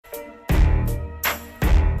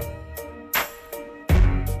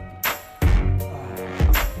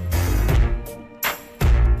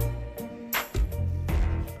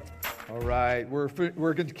right. We're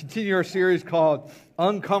going to continue our series called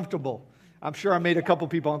Uncomfortable. I'm sure I made a couple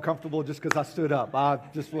people uncomfortable just because I stood up. I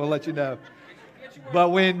just want to let you know.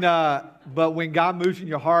 But when God moves in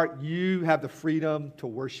your heart, you have the freedom to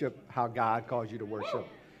worship how God calls you to worship.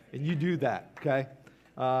 And you do that, okay?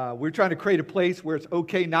 We're trying to create a place where it's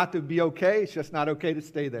okay not to be okay. It's just not okay to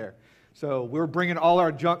stay there. So we're bringing all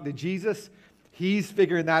our junk to Jesus. He's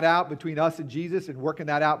figuring that out between us and Jesus and working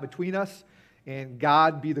that out between us. And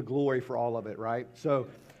God be the glory for all of it, right? So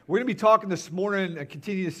we're going to be talking this morning and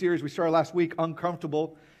continue the series we started last week,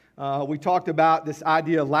 Uncomfortable. We talked about this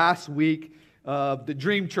idea last week of the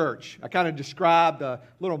dream church. I kind of described a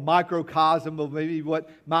little microcosm of maybe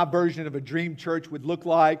what my version of a dream church would look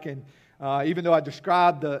like. And even though I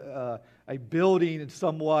described a building and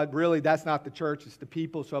somewhat, really that's not the church, it's the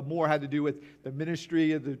people. So more had to do with the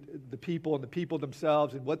ministry of the people and the people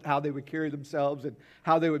themselves and how they would carry themselves and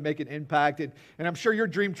how they would make an impact. And I'm sure your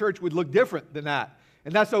dream church would look different than that.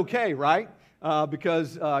 And that's okay, right?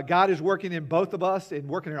 Because God is working in both of us and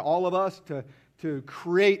working in all of us to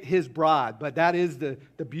create His bride. But that is the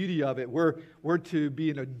beauty of it. We're to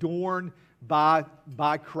be adorned by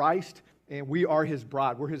Christ, and we are His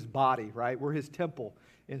bride. We're His body, right? We're His temple.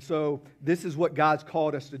 And so this is what God's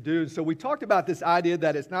called us to do. So we talked about this idea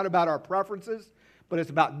that it's not about our preferences, but it's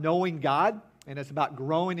about knowing God, and it's about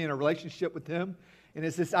growing in a relationship with Him. And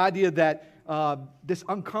it's this idea that this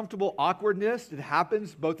uncomfortable awkwardness that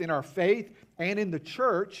happens both in our faith and in the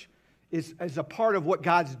church is a part of what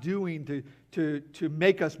God's doing to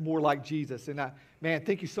make us more like Jesus. And man,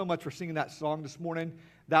 thank you so much for singing that song this morning.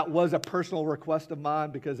 That was a personal request of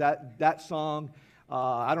mine because that song,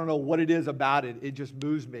 I don't know what it is about it. It just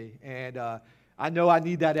moves me. And I know I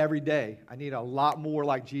need that every day. I need a lot more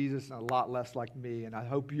like Jesus and a lot less like me. And I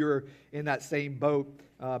hope you're in that same boat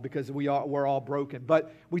because we're all broken.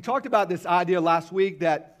 But we talked about this idea last week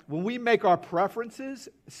that when we make our preferences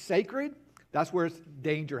sacred, that's where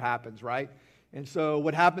danger happens, right? And so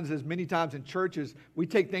what happens is many times in churches, we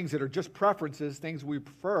take things that are just preferences, things we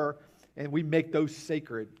prefer, and we make those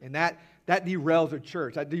sacred. And that derails a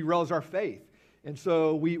church. That derails our faith. And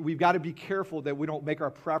so we've got to be careful that we don't make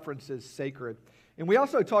our preferences sacred. And we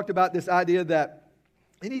also talked about this idea that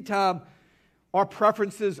anytime our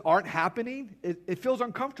preferences aren't happening, it feels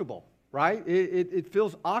uncomfortable, right? It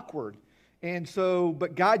feels awkward. And so,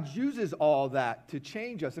 but God uses all that to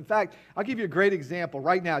change us. In fact, I'll give you a great example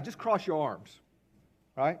right now. Just cross your arms,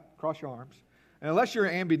 right? Cross your arms. And unless you're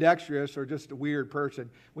ambidextrous or just a weird person,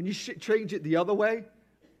 when you change it the other way,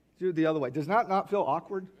 do it the other way. Does not feel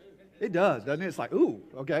awkward? It does, doesn't it? It's like, ooh,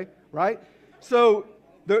 okay, right? So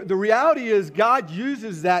the reality is God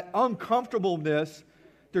uses that uncomfortableness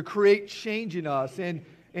to create change in us. And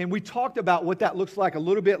we talked about what that looks like a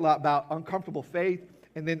little bit about uncomfortable faith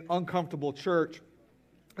and then uncomfortable church.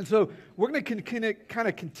 And so we're going to kind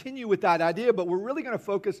of continue with that idea, but we're really going to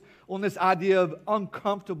focus on this idea of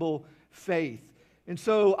uncomfortable faith. And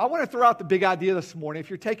so I want to throw out the big idea this morning. If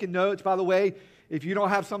you're taking notes, by the way, if you don't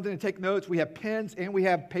have something to take notes, we have pens and we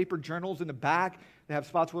have paper journals in the back. They have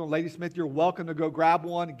spots for them. Ladysmith, you're welcome to go grab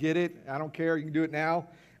one and get it. I don't care. You can do it now.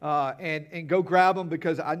 And go grab them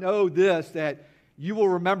because I know that you will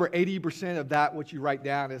remember 80% of that, what you write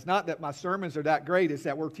down. It's not that my sermons are that great. It's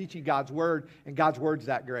that we're teaching God's Word, and God's Word's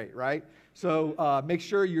that great, right? So make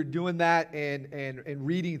sure you're doing that and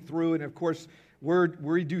reading through. And, of course,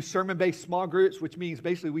 we do sermon-based small groups, which means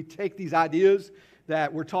basically we take these ideas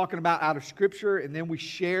that we're talking about out of Scripture, and then we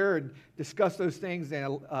share and discuss those things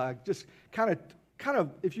and just kind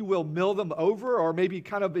of, if you will, mill them over, or maybe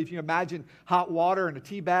kind of, if you imagine hot water and a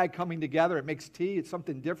tea bag coming together, it makes tea, it's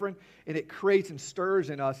something different, and it creates and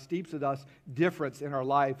stirs in us, steeps in us difference in our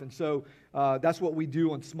life. And so that's what we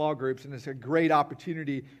do in small groups, and it's a great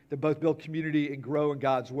opportunity to both build community and grow in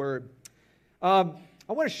God's Word. I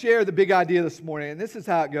want to share the big idea this morning, and this is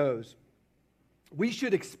how it goes. We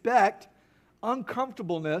should expect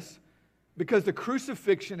uncomfortableness because the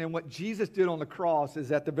crucifixion and what Jesus did on the cross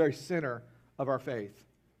is at the very center of our faith.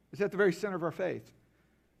 It's at the very center of our faith.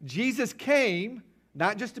 Jesus came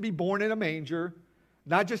not just to be born in a manger,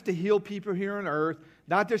 not just to heal people here on earth,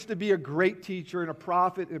 not just to be a great teacher and a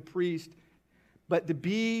prophet and a priest, but to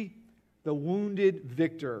be the wounded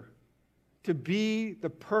victor, to be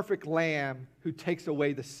the perfect lamb who takes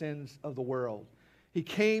away the sins of the world. He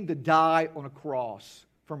came to die on a cross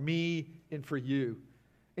for me and for you.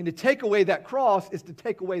 And to take away that cross is to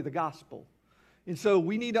take away the gospel. And so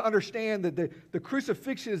we need to understand that the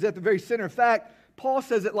crucifixion is at the very center. In fact, Paul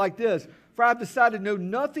says it like this: "For I have decided to know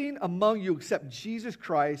nothing among you except Jesus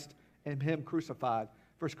Christ and Him crucified."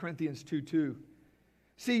 1 Corinthians 2:2.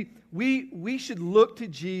 See, we should look to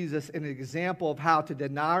Jesus as an example of how to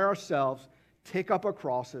deny ourselves, take up our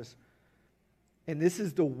crosses, and this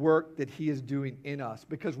is the work that he is doing in us,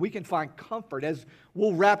 because we can find comfort. As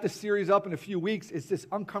we'll wrap the series up in a few weeks, it's this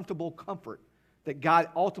uncomfortable comfort that God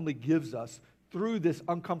ultimately gives us through this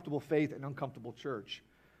uncomfortable faith and uncomfortable church.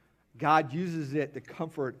 God uses it to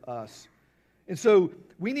comfort us. And so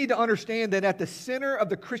we need to understand that at the center of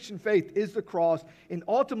the Christian faith is the cross, and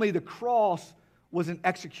ultimately the cross was an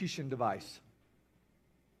execution device.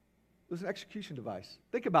 It was an execution device.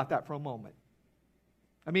 Think about that for a moment.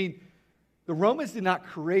 I mean, the Romans did not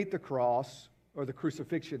create the cross or the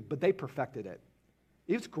crucifixion, but they perfected it.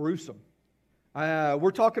 It's gruesome.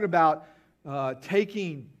 We're talking about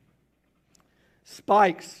taking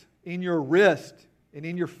spikes in your wrist and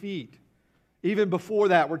in your feet. Even before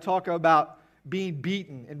that, we're talking about being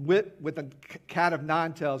beaten and whipped with a cat of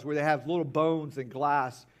nine tails, where they have little bones and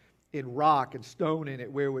glass and rock and stone in it,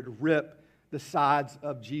 where it would rip the sides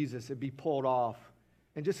of Jesus and be pulled off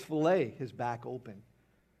and just fillet his back open.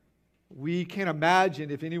 We can't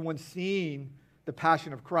imagine if anyone's seen the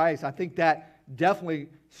Passion of Christ. I think that definitely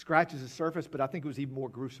scratches the surface, but I think it was even more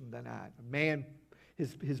gruesome than that. A man,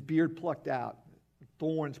 his beard plucked out,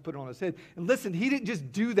 thorns put on his head. And listen, he didn't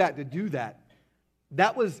just do that to do that.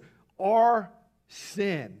 That was our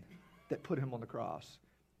sin that put him on the cross.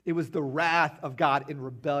 It was the wrath of God in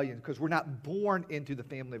rebellion, because we're not born into the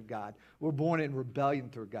family of God. We're born in rebellion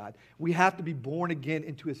through God. We have to be born again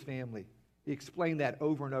into his family. He explained that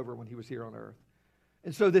over and over when he was here on earth.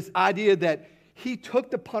 And so this idea that he took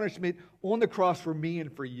the punishment on the cross for me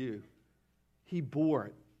and for you. He bore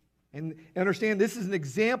it. And understand, this is an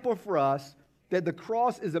example for us that the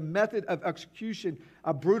cross is a method of execution,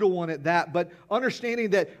 a brutal one at that, but understanding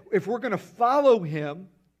that if we're going to follow him,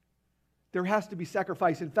 there has to be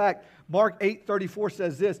sacrifice. In fact, Mark 8:34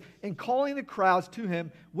 says this, "And calling the crowds to him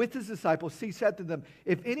with his disciples, he said to them,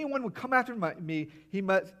 'If anyone would come after me, he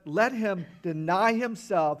must let him deny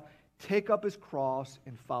himself, take up his cross,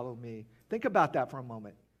 and follow me.'" Think about that for a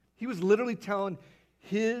moment. He was literally telling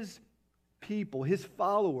his people, his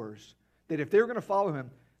followers, that if they were going to follow him,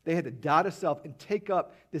 they had to die to self and take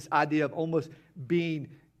up this idea of almost being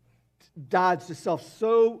died to self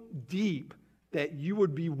so deep that you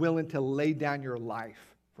would be willing to lay down your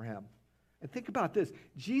life for him. And think about this.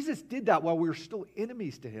 Jesus did that while we were still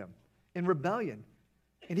enemies to him in rebellion.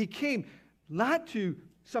 And he came not to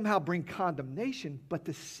somehow bring condemnation, but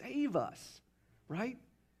to save us, right?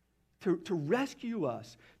 To rescue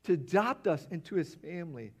us, to adopt us into his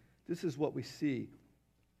family. This is what we see.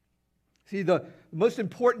 See, the most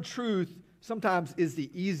important truth sometimes is the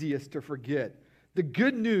easiest to forget. The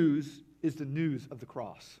good news is the news of the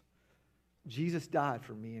cross. Jesus died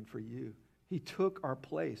for me and for you. He took our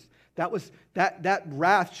place. That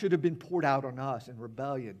wrath should have been poured out on us in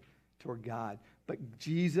rebellion toward God. But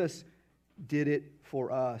Jesus did it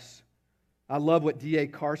for us. I love what D.A.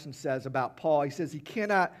 Carson says about Paul. He says he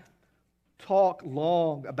cannot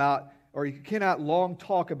long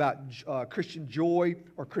talk about Christian joy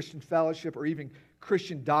or Christian fellowship or even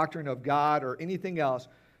Christian doctrine of God or anything else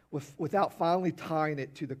without finally tying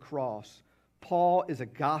it to the cross. Paul is a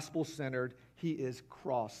gospel-centered. He is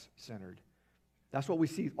cross-centered. That's what we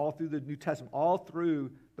see all through the New Testament, all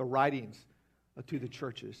through the writings to the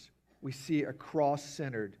churches. We see a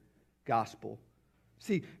cross-centered gospel.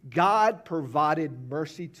 See, God provided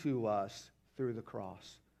mercy to us through the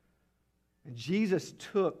cross. And Jesus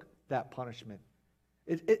took that punishment.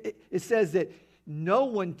 It says that no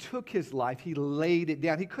one took his life. He laid it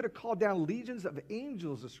down. He could have called down legions of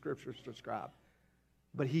angels, the scriptures describe.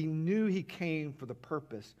 But he knew he came for the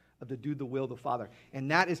purpose of to do the will of the Father.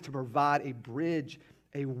 And that is to provide a bridge,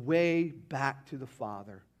 a way back to the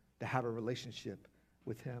Father, to have a relationship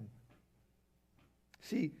with him.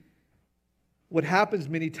 See, what happens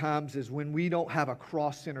many times is when we don't have a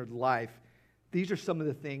cross-centered life, these are some of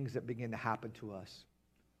the things that begin to happen to us.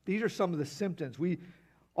 These are some of the symptoms. We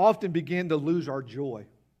often begin to lose our joy.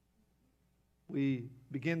 We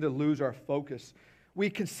begin to lose our focus. We're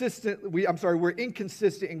inconsistent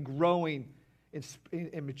in growing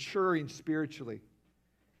and maturing spiritually.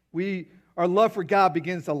 Our love for God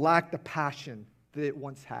begins to lack the passion that it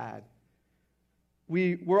once had.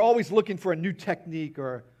 We're always looking for a new technique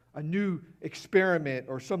or a new experiment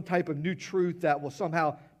or some type of new truth that will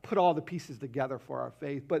somehow put all the pieces together for our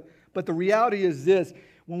faith. But the reality is this: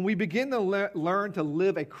 when we begin to learn to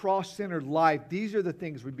live a cross-centered life, these are the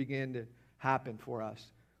things we begin to happen for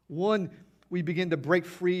us. One, we begin to break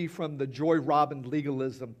free from the joy-robbing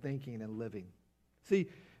legalism thinking and living. See,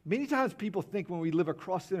 many times people think when we live a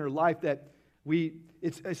cross-centered life that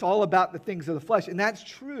it's all about the things of the flesh, and that's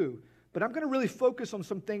true. But I'm going to really focus on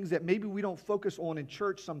some things that maybe we don't focus on in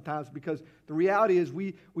church sometimes, because the reality is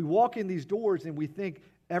we walk in these doors and we think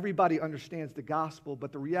everybody understands the gospel.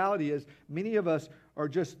 But the reality is many of us are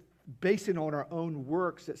just basing on our own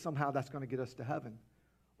works that somehow that's going to get us to heaven,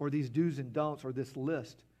 or these do's and don'ts, or this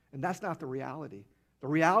list. And that's not the reality. The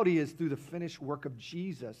reality is through the finished work of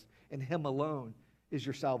Jesus and Him alone is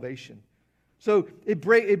your salvation. So it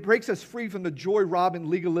breaks us free from the joy-robbing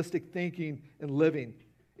legalistic thinking and living.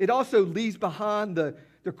 It also leaves behind the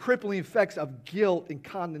crippling effects of guilt and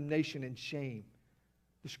condemnation and shame.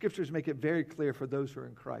 The Scriptures make it very clear for those who are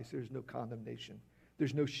in Christ. There's no condemnation.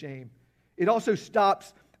 There's no shame. It also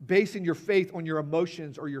stops basing your faith on your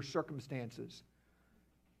emotions or your circumstances.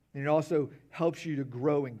 And it also helps you to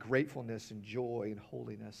grow in gratefulness and joy and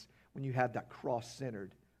holiness when you have that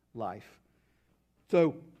cross-centered life.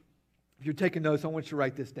 So, if you're taking notes, I want you to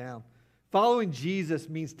write this down. Following Jesus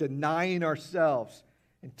means denying ourselves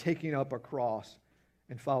and taking up our cross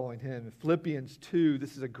and following Him. In Philippians 2,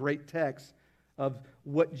 this is a great text of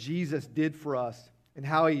what Jesus did for us and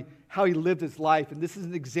how he lived His life. And this is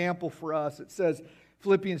an example for us. It says,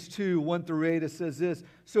 Philippians 2, 1 through 8, it says this: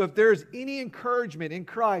 so if there's any encouragement in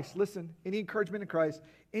Christ, listen, any encouragement in Christ,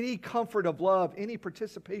 any comfort of love, any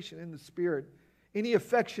participation in the Spirit, any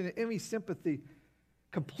affection, any sympathy,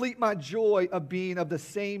 complete my joy of being of the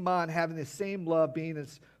same mind, having the same love, being in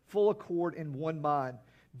full accord in one mind.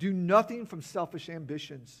 Do nothing from selfish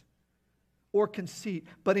ambitions or conceit,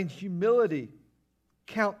 but in humility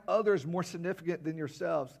count others more significant than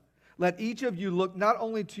yourselves. Let each of you look not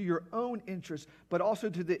only to your own interest, but also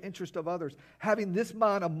to the interest of others, having this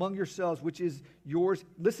mind among yourselves, which is yours,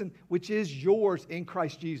 listen, which is yours in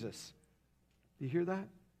Christ Jesus. Do you hear that?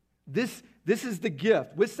 This is the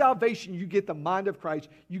gift. With salvation, you get the mind of Christ.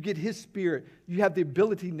 You get His Spirit. You have the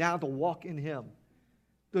ability now to walk in Him.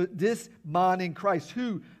 This mind in Christ,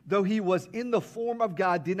 who, though He was in the form of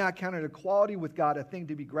God, did not count equality with God a thing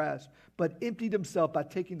to be grasped, but emptied Himself by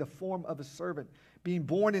taking the form of a servant, being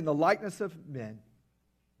born in the likeness of men.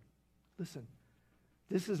 Listen,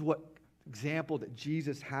 this is what example that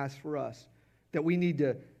Jesus has for us, that we need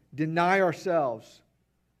to deny ourselves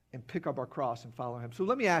and pick up our cross and follow Him. So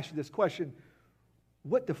let me ask you this question: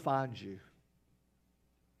 what defines you?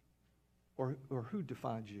 Or who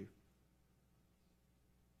defines you?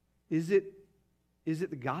 Is it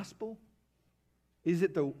the gospel? Is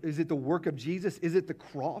it the work of Jesus? Is it the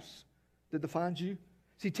cross that defines you?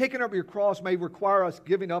 See, taking up your cross may require us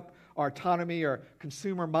giving up our autonomy, our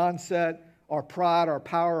consumer mindset, our pride, our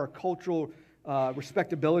power, our cultural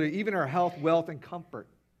respectability, even our health, wealth, and comfort.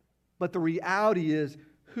 But the reality is,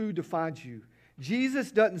 who defines you?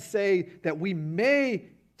 Jesus doesn't say that we may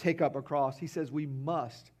take up a cross. He says we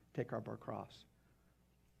must take up our cross.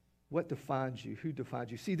 What defines you? Who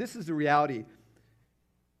defines you? See, this is the reality.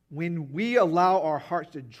 When we allow our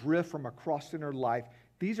hearts to drift from a cross-centered life,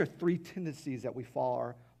 these are three tendencies that we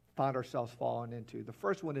find ourselves falling into. The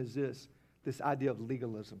first one is this idea of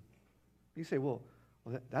legalism. You say, well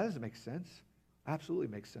that doesn't make sense. Absolutely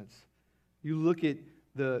makes sense. You look at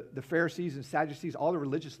the Pharisees and Sadducees, all the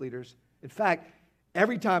religious leaders. In fact,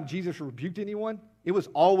 every time Jesus rebuked anyone, it was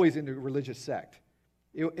always in the religious sect.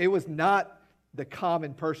 It was not the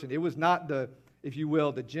common person. It was not if you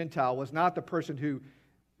will, the Gentile, was not the person who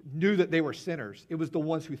knew that they were sinners. It was the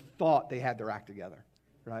ones who thought they had their act together,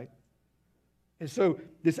 right? And so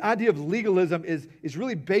this idea of legalism is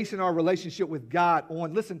really basing our relationship with God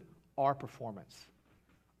on, listen, our performance,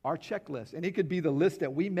 our checklist. And it could be the list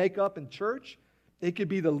that we make up in church. It could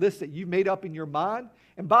be the list that you made up in your mind.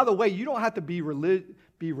 And by the way, you don't have to be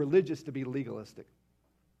religious to be legalistic.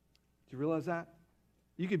 Do you realize that?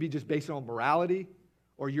 You could be just based on morality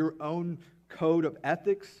or your own code of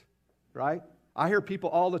ethics, right? I hear people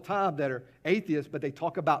all the time that are atheists, but they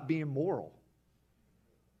talk about being moral,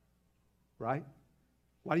 right?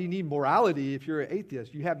 Why do you need morality if you're an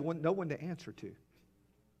atheist? You have no one to answer to,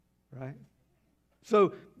 right?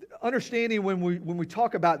 So understanding when we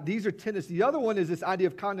talk about these are tendencies. The other one is this idea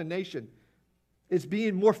of condemnation. It's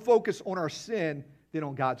being more focused on our sin than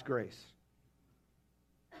on God's grace.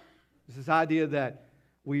 It's this idea that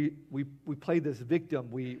we play this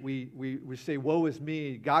victim. We say, woe is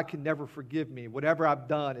me. God can never forgive me. Whatever I've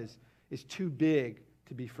done is too big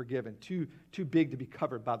to be forgiven, too big to be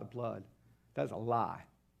covered by the blood. That's a lie.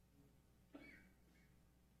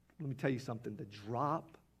 Let me tell you something. The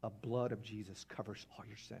drop of blood of Jesus covers all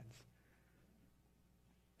your sins.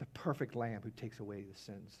 The perfect Lamb who takes away the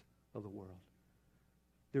sins of the world.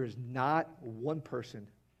 There is not one person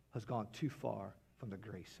who has gone too far from the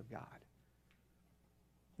grace of God.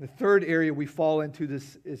 The third area we fall into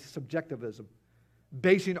this is subjectivism.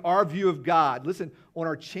 basing our view of God, listen, on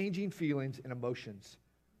our changing feelings and emotions.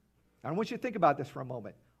 I want you to think about this for a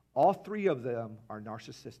moment. All three of them are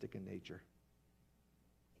narcissistic in nature.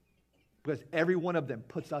 Because every one of them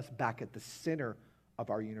puts us back at the center of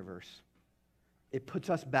our universe. It puts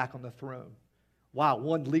us back on the throne. Wow,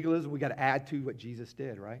 one, legalism, we got to add to what Jesus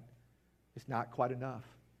did, right? It's not quite enough.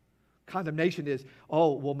 Condemnation is,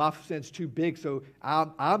 oh, well, my sin's too big, so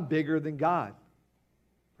I'm bigger than God,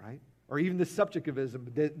 right? Or even the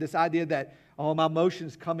subjectivism, this idea that, oh, my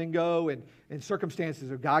emotions come and go, and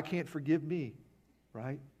circumstances, or God can't forgive me,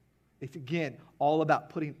 right? It's, again, all about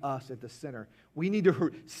putting us at the center. We need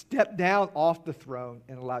to step down off the throne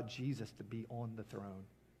and allow Jesus to be on the throne.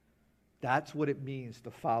 That's what it means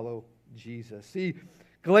to follow Jesus. See,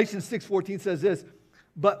 Galatians 6:14 says this,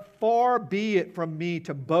 but far be it from me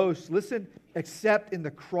to boast, listen, except in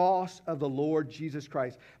the cross of the Lord Jesus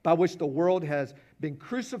Christ, by which the world has been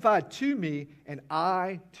crucified to me and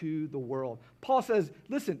I to the world. Paul says,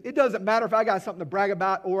 listen, it doesn't matter if I got something to brag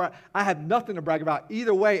about or I have nothing to brag about.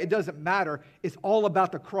 Either way, it doesn't matter. It's all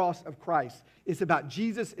about the cross of Christ. It's about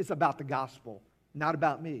Jesus. It's about the gospel, not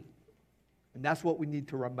about me. And that's what we need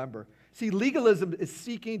to remember. See, legalism is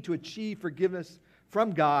seeking to achieve forgiveness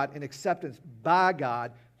from God and acceptance by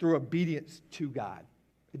God through obedience to God.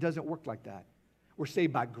 It doesn't work like that. We're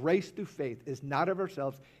saved by grace through faith. It's not of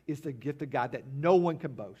ourselves. It's the gift of God that no one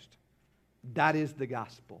can boast. That is the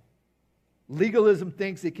gospel. Legalism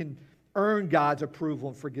thinks it can earn God's approval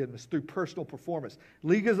and forgiveness through personal performance.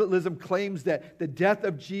 Legalism claims that the death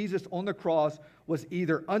of Jesus on the cross was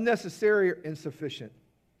either unnecessary or insufficient.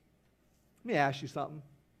 Let me ask you something.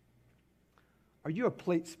 Are you a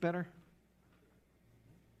plate spinner?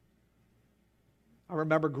 I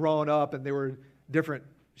remember growing up and there were different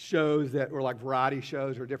shows that were like variety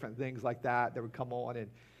shows or different things like that that would come on, and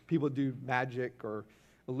people do magic or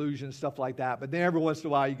illusion, stuff like that. But then every once in a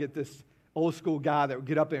while you get this old school guy that would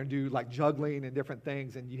get up there and do like juggling and different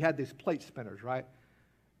things, and you had these plate spinners, right?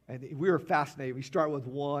 And we were fascinated. We start with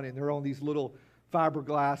one, and they're on these little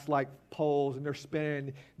fiberglass like poles, and they're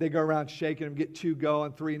spinning. They go around shaking them, get two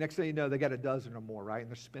going, three. Next thing you know, they got a dozen or more, right? And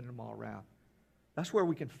they're spinning them all around. That's where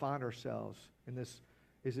we can find ourselves in this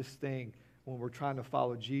thing when we're trying to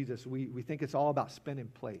follow Jesus. We think it's all about spinning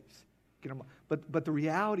plates. But the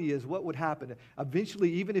reality is what would happen?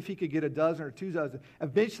 Eventually, even if he could get a dozen or 2 dozen,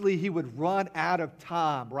 eventually he would run out of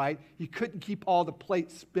time, right? He couldn't keep all the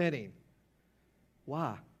plates spinning.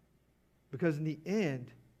 Why? Because in the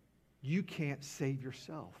end, you can't save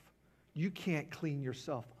yourself. You can't clean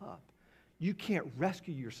yourself up. You can't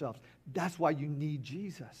rescue yourself. That's why you need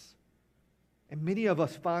Jesus. And many of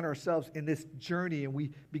us find ourselves in this journey and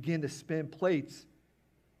we begin to spin plates.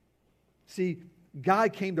 See,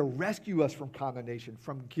 God came to rescue us from condemnation,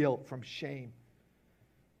 from guilt, from shame.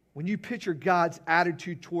 When you picture God's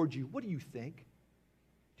attitude towards you, what do you think?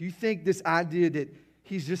 Do you think this idea that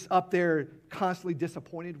he's just up there constantly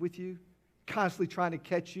disappointed with you, constantly trying to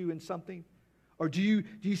catch you in something? Or do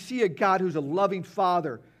you see a God who's a loving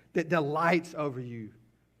father that delights over you,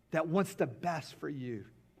 that wants the best for you?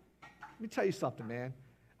 Let me tell you something, man.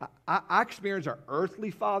 I experience our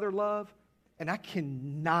earthly father love, and I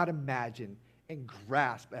cannot imagine and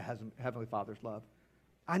grasp a Heavenly Father's love.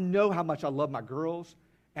 I know how much I love my girls,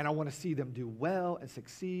 and I want to see them do well and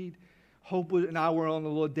succeed. Hope and I were on a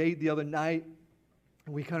little date the other night,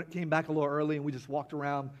 and we came back a little early, and we just walked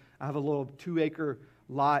around. I have a little 2-acre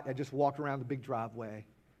lot. I just walked around the big driveway,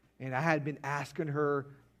 and I had been asking her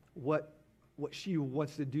what she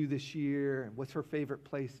wants to do this year and what's her favorite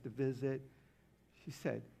place to visit. She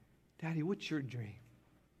said, "Daddy, what's your dream?"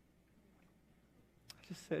 I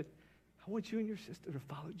just said, "I want you and your sister to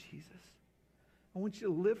follow Jesus. I want you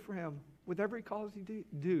to live for him with every cause you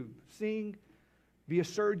do. Sing, be a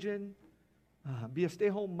surgeon, be a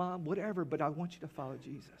stay-home mom, whatever, but I want you to follow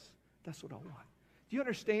Jesus. That's what I want." Do you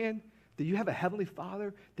understand that you have a Heavenly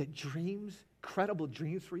Father that dreams incredible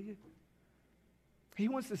dreams for you? He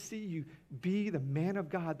wants to see you be the man of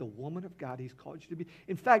God, the woman of God he's called you to be.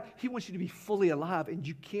 In fact, he wants you to be fully alive, and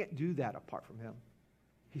you can't do that apart from him.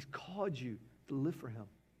 He's called you to live for him.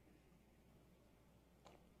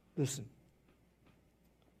 Listen.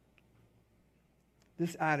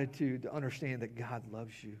 This attitude to understand that God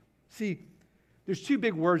loves you. See, there's 2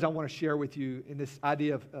 big words I want to share with you in this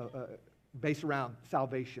idea of based around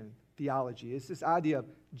salvation, theology. It's this idea of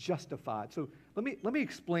justified. So let me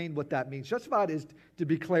explain what that means. Justified is to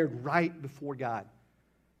be declared right before God.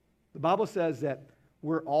 The Bible says that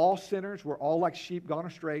we're all sinners. We're all like sheep gone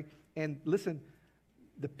astray. And listen,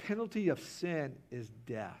 the penalty of sin is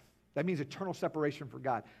death. That means eternal separation from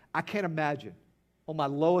God. I can't imagine on my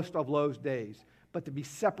lowest of lows days but to be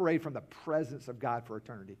separated from the presence of God for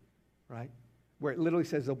eternity, right? Where it literally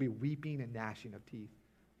says there'll be weeping and gnashing of teeth.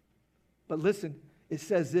 But listen, it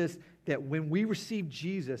says this, that when we receive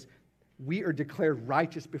Jesus, we are declared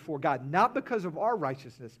righteous before God, not because of our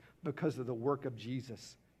righteousness, because of the work of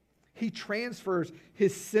Jesus. He transfers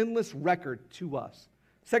his sinless record to us.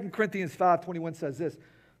 2 Corinthians 5:21 says this,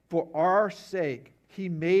 for our sake, he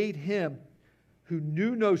made him who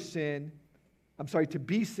knew no sin, to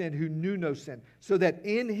be sin who knew no sin, so that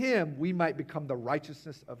in him we might become the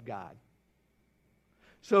righteousness of God.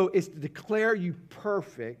 So it's to declare you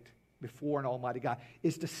perfect before an almighty God.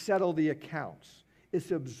 It's to settle the accounts. It's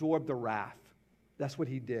to absorb the wrath. That's what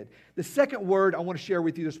he did. The second word I want to share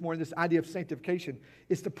with you this morning, this idea of sanctification,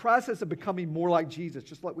 is the process of becoming more like Jesus,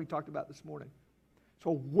 just like we talked about this morning.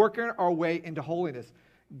 So working our way into holiness.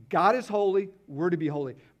 God is holy, we're to be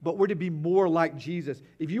holy, but we're to be more like Jesus.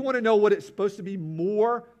 If you want to know what it's supposed to be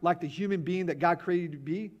more like the human being that God created you to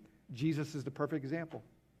be, Jesus is the perfect example.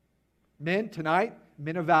 Men, tonight,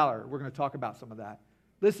 men of valor, we're going to talk about some of that.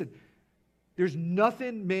 Listen, there's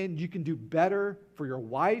nothing, men, you can do better for your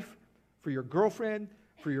wife, for your girlfriend,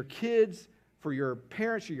 for your kids, for your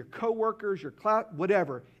parents, or your coworkers, your class,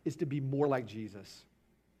 whatever, is to be more like Jesus.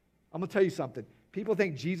 I'm going to tell you something. People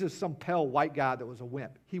think Jesus is some pale white guy that was a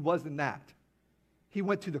wimp. He wasn't that. He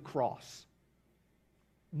went to the cross.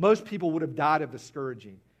 Most people would have died of the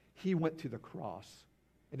scourging. He went to the cross.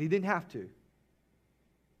 And he didn't have to.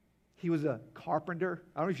 He was a carpenter.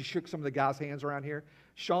 I don't know if you shook some of the guys' hands around here.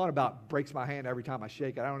 Sean about breaks my hand every time I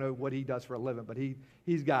shake it. I don't know what he does for a living, but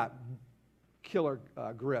he's got killer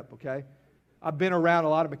grip, okay? I've been around a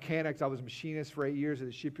lot of mechanics. I was a machinist for 8 years at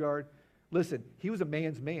the shipyard. Listen, he was a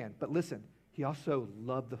man's man, but listen, he also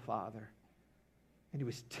loved the Father. And he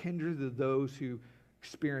was tender to those who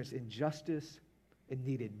experienced injustice and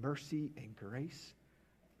needed mercy and grace.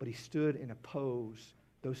 But he stood and opposed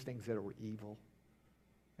those things that were evil.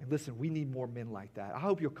 And listen, we need more men like that. I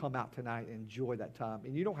hope you'll come out tonight and enjoy that time.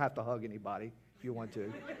 And you don't have to hug anybody if you want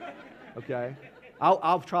to. Okay?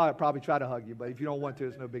 I'll probably try to hug you, but if you don't want to,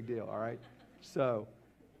 it's no big deal, all right? So,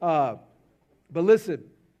 but listen,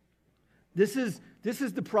 this is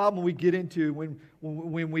the problem we get into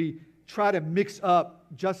when we try to mix up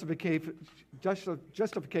justification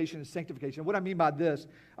and sanctification. What I mean by this,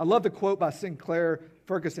 I love the quote by Sinclair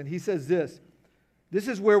Ferguson. He says this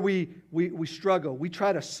is where we struggle. We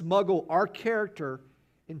try to smuggle our character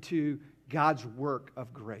into God's work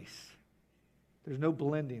of grace. There's no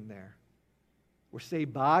blending there. We're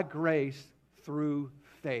saved by grace through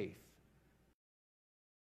faith.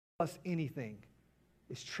 Plus anything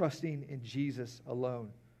is trusting in Jesus alone.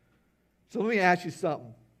 So let me ask you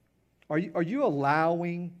something. Are you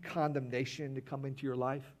allowing condemnation to come into your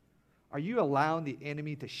life? Are you allowing the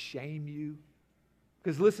enemy to shame you?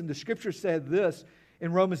 Because listen, the scripture said this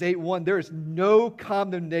in Romans 8:1, there is no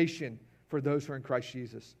condemnation for those who are in Christ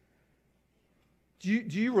Jesus. Do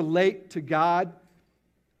you relate to God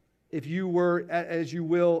if you were, as you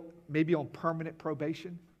will, maybe on permanent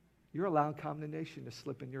probation? You're allowing condemnation to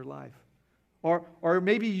slip in your life. Or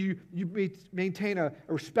maybe you maintain a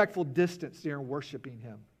respectful distance during worshiping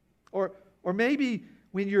Him. Or maybe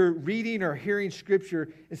when you're reading or hearing Scripture,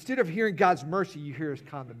 instead of hearing God's mercy, you hear His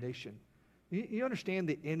condemnation. You understand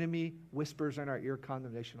the enemy whispers in our ear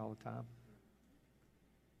condemnation all the time?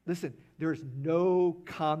 Listen, there is no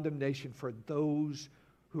condemnation for those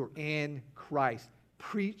who are in Christ.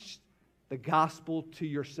 Preach the gospel to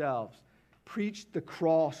yourselves. Preach the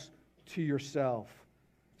cross to yourself.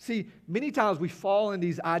 See, many times we fall in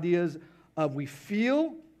these ideas of we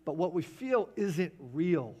feel, but what we feel isn't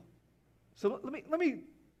real. So let me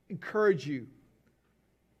encourage you.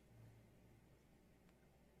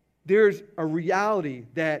 There's a reality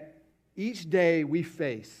that each day we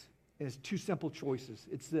face, and it's two simple choices.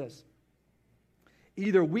 It's this.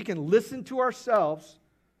 Either we can listen to ourselves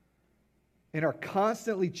and our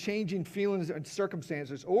constantly changing feelings and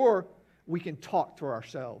circumstances, or we can talk to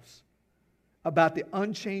ourselves about the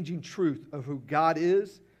unchanging truth of who God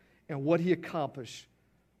is and what He accomplished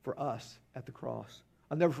for us at the cross.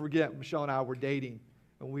 I'll never forget, Michelle and I were dating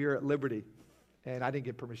when we were at Liberty. And I didn't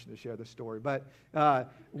get permission to share this story. But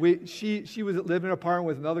she was living in an apartment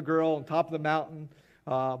with another girl on top of the mountain,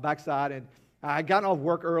 backside. And I had gotten off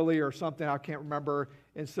work early or something. I can't remember.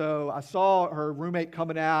 And so I saw her roommate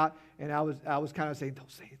coming out. And I was kind of saying,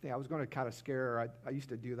 don't say anything. I was going to kind of scare her. I used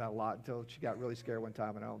to do that a lot until she got really scared one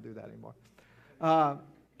time. And I don't do that anymore.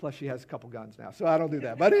 Plus, she has a couple guns now. So I don't do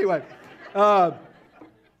that. But anyway,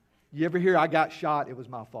 you ever hear I got shot? It was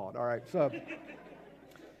my fault. All right. So...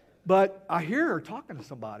 But I hear her talking to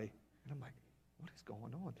somebody, and I'm like, what is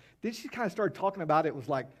going on? Then she kind of started talking about it. It was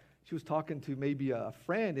like she was talking to maybe a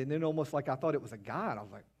friend, and then almost like I thought it was a guy. And I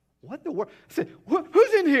was like, what the world? I said,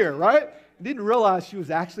 who's in here, right? Didn't realize she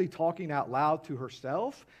was actually talking out loud to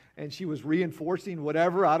herself, and she was reinforcing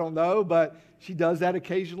whatever, I don't know, but she does that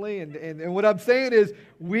occasionally. And what I'm saying is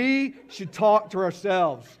we should talk to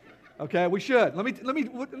ourselves, okay? We should. Let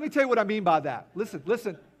me tell you what I mean by that.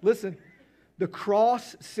 Listen. The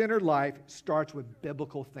cross-centered life starts with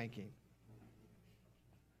biblical thinking.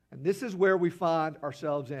 And this is where we find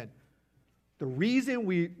ourselves in. The reason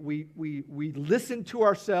we listen to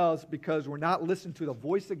ourselves because we're not listening to the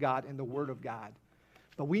voice of God and the Word of God.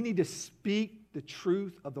 But we need to speak the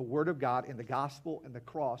truth of the Word of God and the gospel and the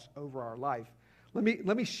cross over our life. Let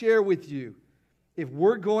me share with you. If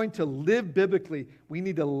we're going to live biblically, we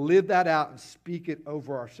need to live that out and speak it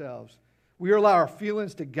over ourselves. We allow our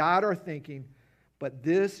feelings to guide our thinking, but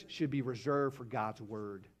this should be reserved for God's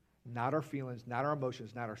Word. Not our feelings, not our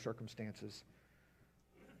emotions, not our circumstances.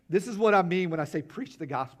 This is what I mean when I say preach the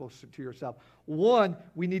gospel to yourself. One,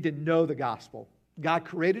 we need to know the gospel. God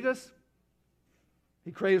created us.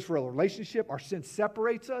 He created us for a relationship. Our sin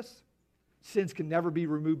separates us. Sins can never be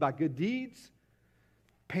removed by good deeds.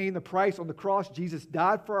 Paying the price on the cross, Jesus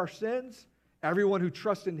died for our sins. Everyone who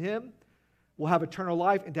trusts in Him will have eternal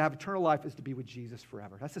life, and to have eternal life is to be with Jesus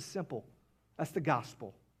forever. That's that's the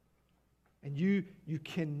gospel. And you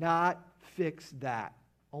cannot fix that.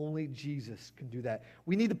 Only Jesus can do that.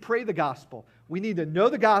 We need to pray the gospel. We need to know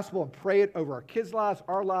the gospel and pray it over our kids' lives,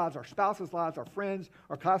 our spouses' lives, our friends,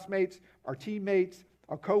 our classmates, our teammates,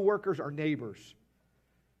 our co-workers, our neighbors.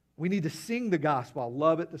 We need to sing the gospel. I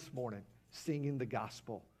love it this morning, singing the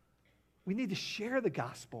gospel. We need to share the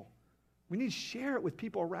gospel. We need to share it with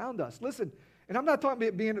people around us. Listen, and I'm not talking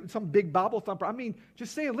about being some big Bible thumper. I mean,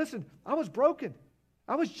 just saying, listen, I was broken.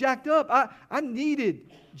 I was jacked up. I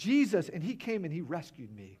needed Jesus, and He came and He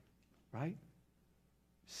rescued me, right?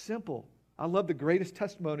 Simple. I love the greatest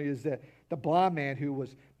testimony is that the blind man who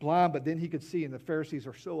was blind, but then he could see, and the Pharisees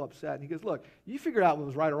are so upset. And he goes, look, you figured out what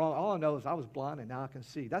was right or wrong. All I know is I was blind, and now I can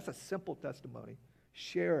see. That's a simple testimony.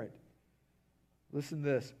 Share it. Listen to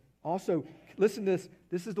this. Also, listen to this.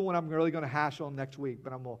 This is the one I'm really going to hash on next week,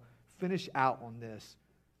 but I'm going to finish out on this.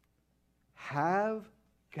 Have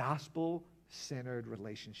gospel-centered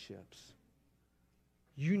relationships.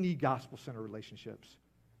 You need gospel-centered relationships.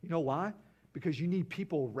 You know why? Because you need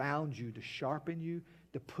people around you to sharpen you,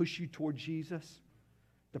 to push you toward Jesus,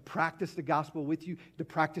 to practice the gospel with you, to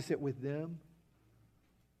practice it with them.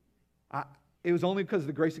 It was only because of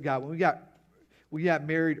the grace of God. When we got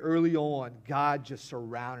married early on, God just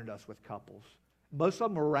surrounded us with couples. Most of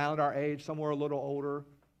them were around our age, some were a little older.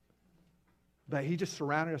 But He just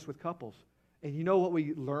surrounded us with couples. And you know what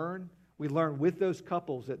we learned? We learned with those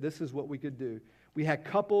couples that this is what we could do. We had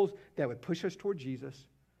couples that would push us toward Jesus,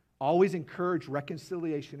 always encourage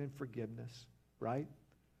reconciliation and forgiveness, right?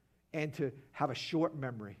 And to have a short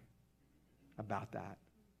memory about that.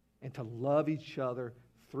 And to love each other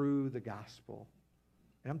through the gospel.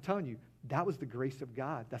 And I'm telling you, that was the grace of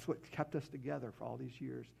God. That's what kept us together for all these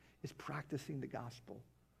years, is practicing the gospel.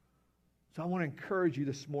 So I want to encourage you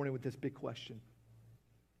this morning with this big question.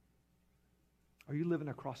 Are you living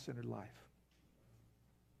a cross-centered life?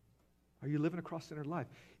 Are you living a cross-centered life?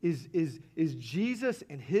 Is Jesus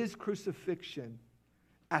and His crucifixion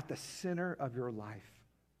at the center of your life?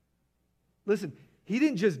 Listen, He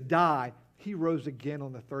didn't just die. He rose again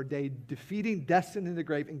on the third day, defeating death in the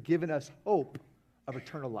grave and giving us hope of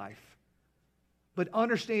eternal life. But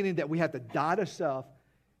understanding that we have to die to self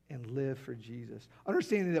and live for Jesus.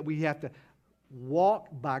 Understanding that we have to walk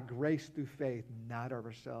by grace through faith, not of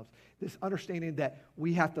ourselves. This understanding that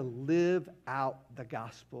we have to live out the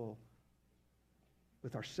gospel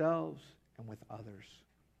with ourselves and with others.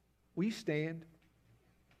 Will you stand?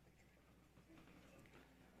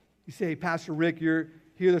 You say, Pastor Rick, you're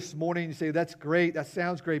here this morning. You say, that's great. That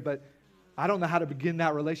sounds great, but I don't know how to begin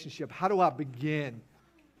that relationship. How do I begin?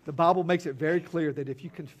 The Bible makes it very clear that if you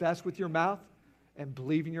confess with your mouth and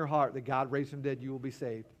believe in your heart that God raised Him dead, you will be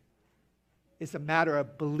saved. It's a matter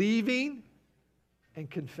of believing and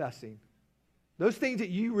confessing. Those things that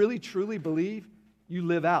you really, truly believe, you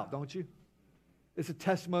live out, don't you? It's a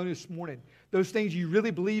testimony this morning. Those things you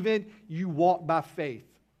really believe in, you walk by faith.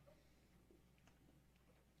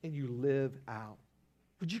 And you live out.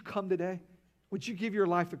 Would you come today? Would you give your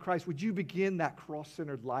life to Christ? Would you begin that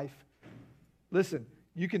cross-centered life? Listen,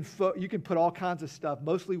 you can put all kinds of stuff.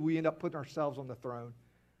 Mostly we end up putting ourselves on the throne.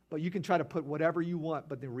 But you can try to put whatever you want,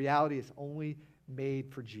 but the reality is only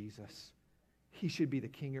made for Jesus. He should be the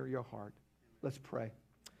king of your heart. Let's pray.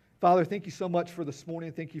 Father, thank you so much for this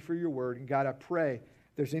morning. Thank you for your word. And God, I pray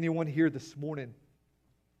if there's anyone here this morning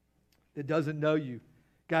that doesn't know you,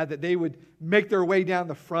 God, that they would make their way down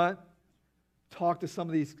the front, talk to some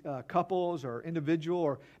of these couples or individual,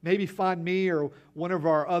 or maybe find me or one of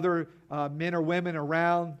our other men or women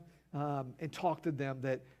around and talk to them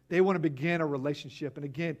that they want to begin a relationship. And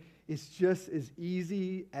again, it's just as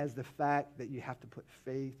easy as the fact that you have to put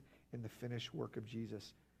faith in the finished work of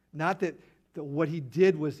Jesus. Not that what he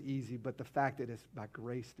did was easy, but the fact that it's by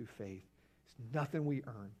grace through faith. It's nothing we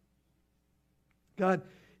earn. God,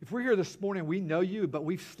 if we're here this morning, we know you, but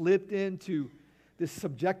we've slipped into this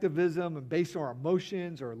subjectivism and based on our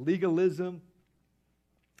emotions or legalism,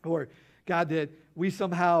 or God, that we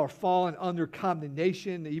somehow are fallen under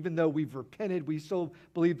condemnation, even though we've repented, we still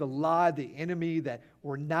believe the lie, the enemy, that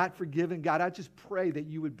we're not forgiven. God, I just pray that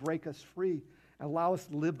you would break us free and allow us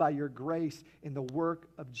to live by your grace in the work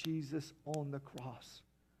of Jesus on the cross.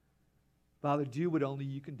 Father, do what only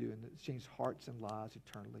you can do and change hearts and lives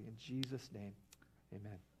eternally. In Jesus' name,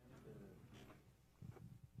 amen.